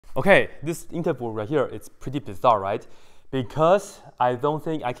Okay, this interval right here, it's pretty bizarre, right? Because I don't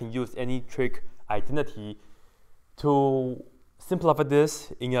think I can use any trig identity to simplify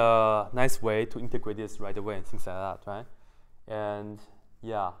this in a nice way to integrate this right away and things like that, right? And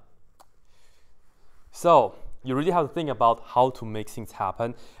yeah. So you really have to think about how to make things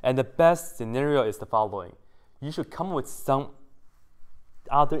happen. And the best scenario is the following. You should come up with some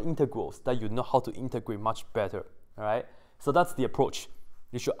other integrals that you know how to integrate much better, all right? So that's the approach.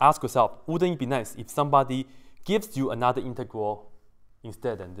 You should ask yourself, wouldn't it be nice if somebody gives you another integral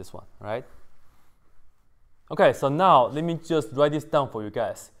instead than this one, right? Okay, so now let me just write this down for you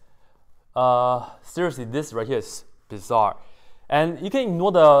guys. Seriously, this right here is bizarre. And you can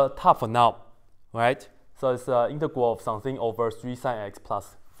ignore the top for now, right? So it's an integral of something over 3 sine x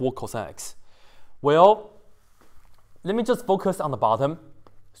plus 4 cosine x. Well, let me just focus on the bottom.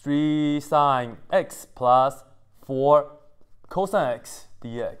 3 sine x plus 4 cosine x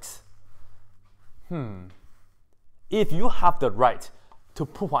dx. If you have the right to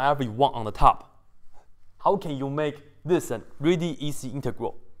put whatever you want on the top, how can you make this a really easy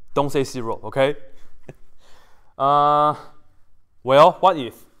integral? Don't say 0, okay? Well, what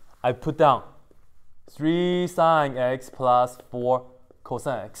if I put down 3 sine x plus 4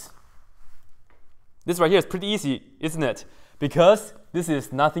 cosine x? This right here is pretty easy, isn't it? Because this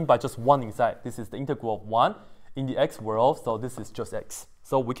is nothing but just 1 inside. This is the integral of 1 in the x world, so this is just x.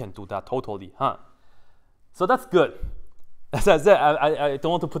 So we can do that totally, huh? So that's good. As I said, I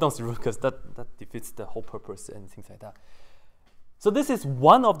don't want to put down 0 because that defeats the whole purpose and things like that. So this is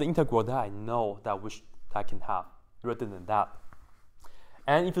one of the integral that I know that I can have rather than that.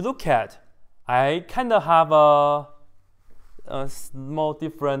 And if you look at, I kind of have a small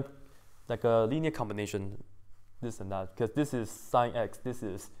different, like a linear combination, this and that, because this is sine x, this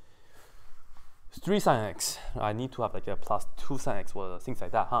is 3 sine x. I need to have like a plus 2 sine x or things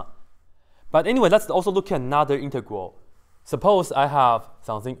like that, huh? But anyway, let's also look at another integral. Suppose I have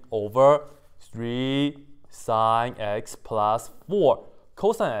something over 3 sine x plus 4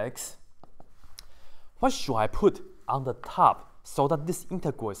 cosine x. What should I put on the top so that this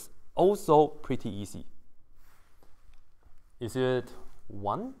integral is also pretty easy? Is it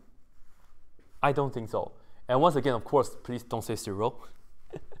 1? I don't think so. And once again, of course, please don't say 0.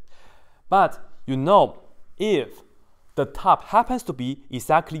 But you know, if the top happens to be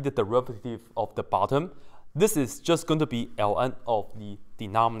exactly the derivative of the bottom, this is just going to be ln of the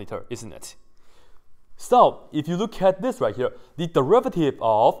denominator, isn't it? So if you look at this right here, the derivative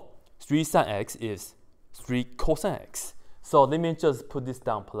of 3 sine x is 3 cosine x. So let me just put this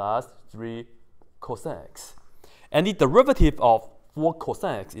down, plus 3 cosine x. And the derivative of 4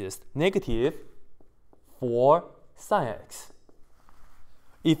 cosine x is negative 4 sine x.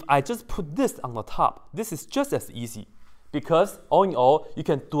 If I just put this on the top, this is just as easy. Because all in all, you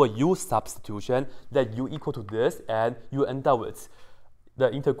can do a u substitution that u equal to this, and you end up with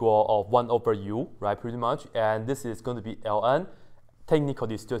the integral of 1 over u, right, pretty much. And this is going to be ln.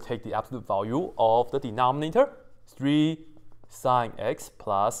 Technically, still take the absolute value of the denominator, 3 sine x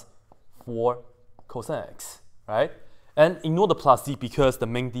plus 4 cosine x, right? And ignore the plus z because the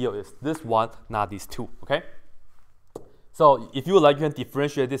main deal is this one, not these two, okay? So if you would like, you can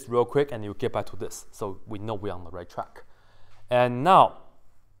differentiate this real quick and you get back to this. So we know we're on the right track. And now,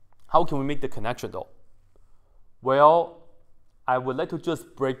 how can we make the connection though? Well, I would like to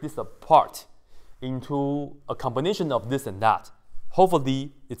just break this apart into a combination of this and that.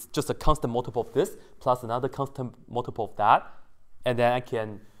 Hopefully, it's just a constant multiple of this plus another constant multiple of that. And then I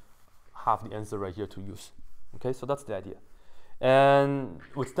can have the answer right here to use. Okay, so that's the idea. And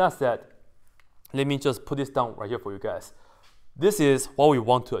with that said, let me just put this down right here for you guys. This is what we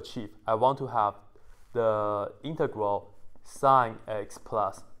want to achieve. I want to have the integral sine x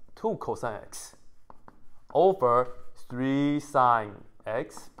plus 2 cosine x over 3 sine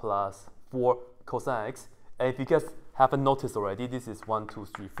x plus 4 cosine x. And if you guys haven't noticed already, this is 1, 2,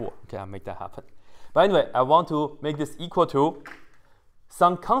 3, 4. Okay, I'll make that happen. But anyway, I want to make this equal to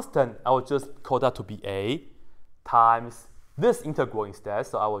some constant. I will just call that to be a times this integral instead.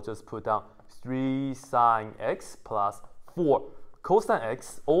 So I will just put down 3 sine x plus 4 cosine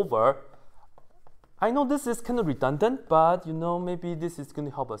x over, I know this is kind of redundant, but you know, maybe this is going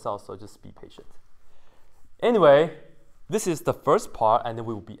to help us out, so just be patient. Anyway, this is the first part, and then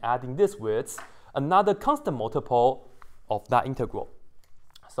we will be adding this with another constant multiple of that integral.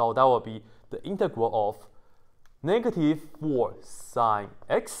 So that will be the integral of negative 4 sine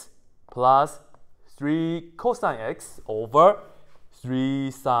x plus 3 cosine x over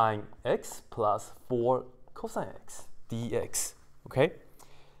 3 sine x plus 4 cosine x dx. Okay?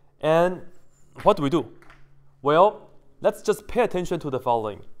 And what do we do? Well, let's just pay attention to the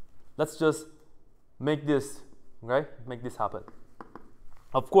following. let's just make this, right? Make this happen.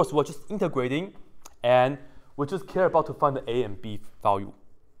 Of course, we're just integrating, and we just care about to find the a and b value,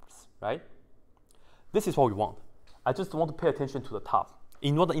 right? This is what we want. I just want to pay attention to the top.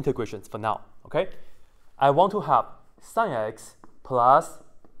 Ignore the integrations for now, okay? I want to have sine x plus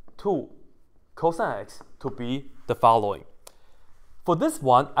 2 cosine x to be the following. For this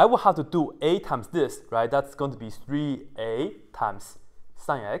one, I will have to do a times this, right? That's going to be 3a times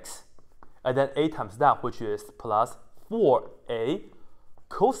sine x, and then a times that, which is plus 4a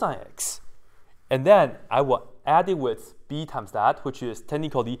cosine x. And then I will add it with b times that, which is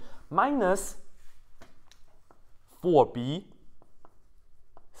technically minus 4b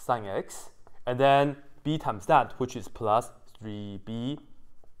sine x, and then b times that, which is plus 3b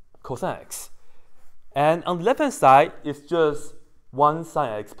cosine x. And on the left-hand side, it's just 1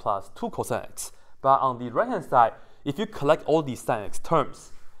 sine x plus 2 cosine x. But on the right-hand side, if you collect all these sine x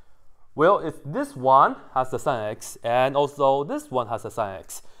terms, well, if this one has the sine x and also this one has the sine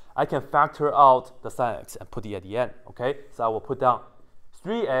x, I can factor out the sine x and put it at the end, okay? So I will put down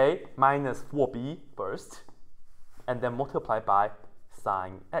 3a minus 4b first, and then multiply by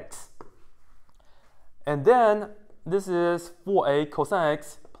sine x. And then this is 4a cosine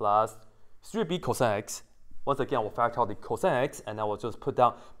x plus 3b cosine x. Once again, I will factor out the cosine x, and I will just put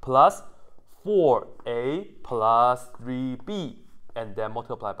down plus 4a plus 3b, and then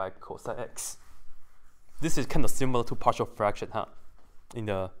multiply by cosine x. This is kind of similar to partial fraction, huh? In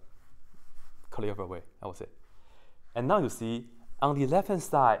the clever way, I would say. And now you see, on the left-hand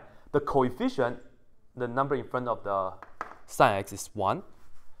side, the coefficient, the number in front of the sine x is 1.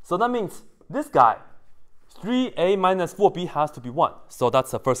 So that means this guy, 3a minus 4b has to be 1. So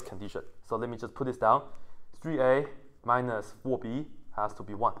that's the first condition. So let me just put this down. 3a minus 4b has to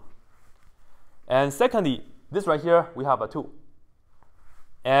be 1. And secondly, this right here, we have a 2.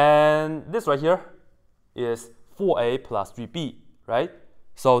 And this right here is 4a plus 3b, right?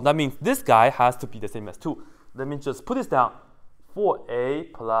 So that means this guy has to be the same as 2. Let me just put this down.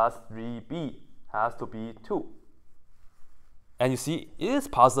 4a plus 3b has to be 2. And you see, it is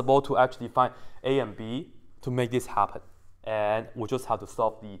possible to actually find a and b to make this happen. And we just have to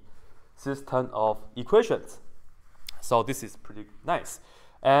solve the system of equations. So this is pretty nice.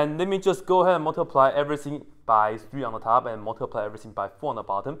 And let me just go ahead and multiply everything by 3 on the top and multiply everything by 4 on the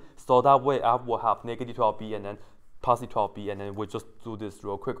bottom. So that way I will have negative 12b and then positive 12b, and then we'll just do this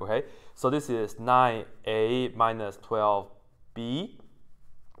real quick, okay? So this is 9a minus 12b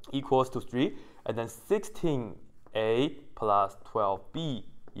equals to 3, and then 16a plus 12b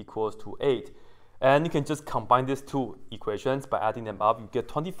equals to 8. And you can just combine these two equations by adding them up. You get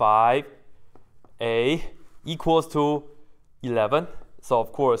 25a equals to 11. So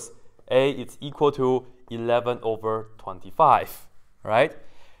of course, a is equal to 11 over 25, right?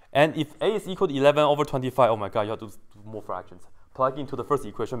 And if a is equal to 11 over 25, oh my god, you have to do more fractions. Plug into the first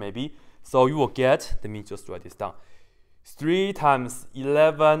equation maybe. So you will get, let me just write this down. 3 times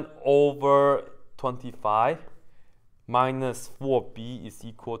 11 over 25 minus 4b is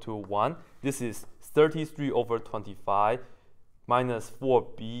equal to 1. This is 33 over 25 minus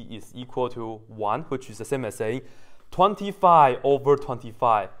 4b is equal to 1, which is the same as saying 25 over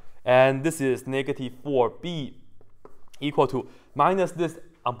 25. And this is negative 4b equal to minus this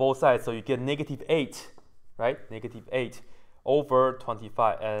on both sides, so you get negative 8, right? Negative 8 over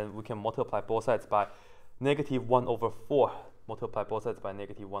 25, and we can multiply both sides by negative 1 over 4. Multiply both sides by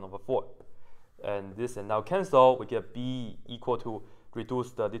negative 1 over 4. And this and now cancel, we get b equal to,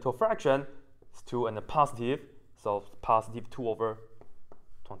 reduce the little fraction, it's 2 and a positive, so positive 2 over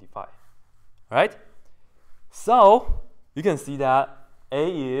 25, right? So you can see that a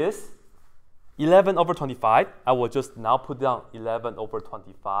is 11 over 25. I will just now put down 11 over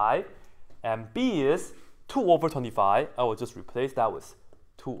 25. And b is 2 over 25. I will just replace that with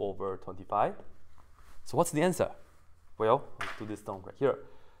 2 over 25. So what's the answer? Well, let's do this down right here.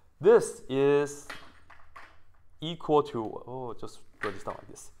 This is equal to, oh, just write this down like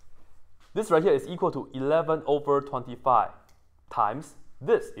this. This right here is equal to 11 over 25 times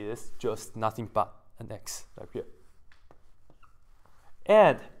this is just nothing but an x right here.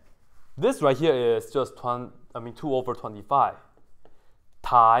 And this right here is just 2 over 25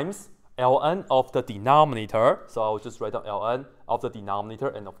 times ln of the denominator. So I'll just write down ln of the denominator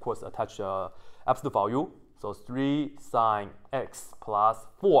and of course attach the absolute value. So 3 sine x plus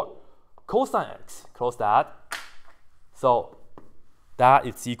 4 cosine x, close that. So that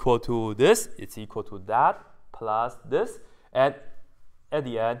is equal to this, it's equal to that plus this. And at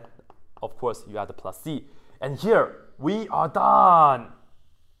the end, of course, you add the plus c. And here, we are done.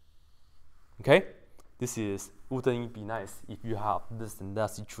 Okay, this is wouldn't it be nice if you have this and that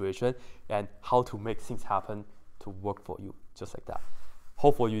situation, and how to make things happen to work for you, just like that.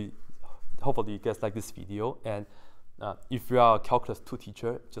 Hopefully you guys like this video, and if you are a calculus 2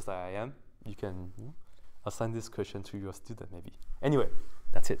 teacher, just like I am, you can assign this question to your student maybe. Anyway,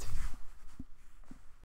 that's it.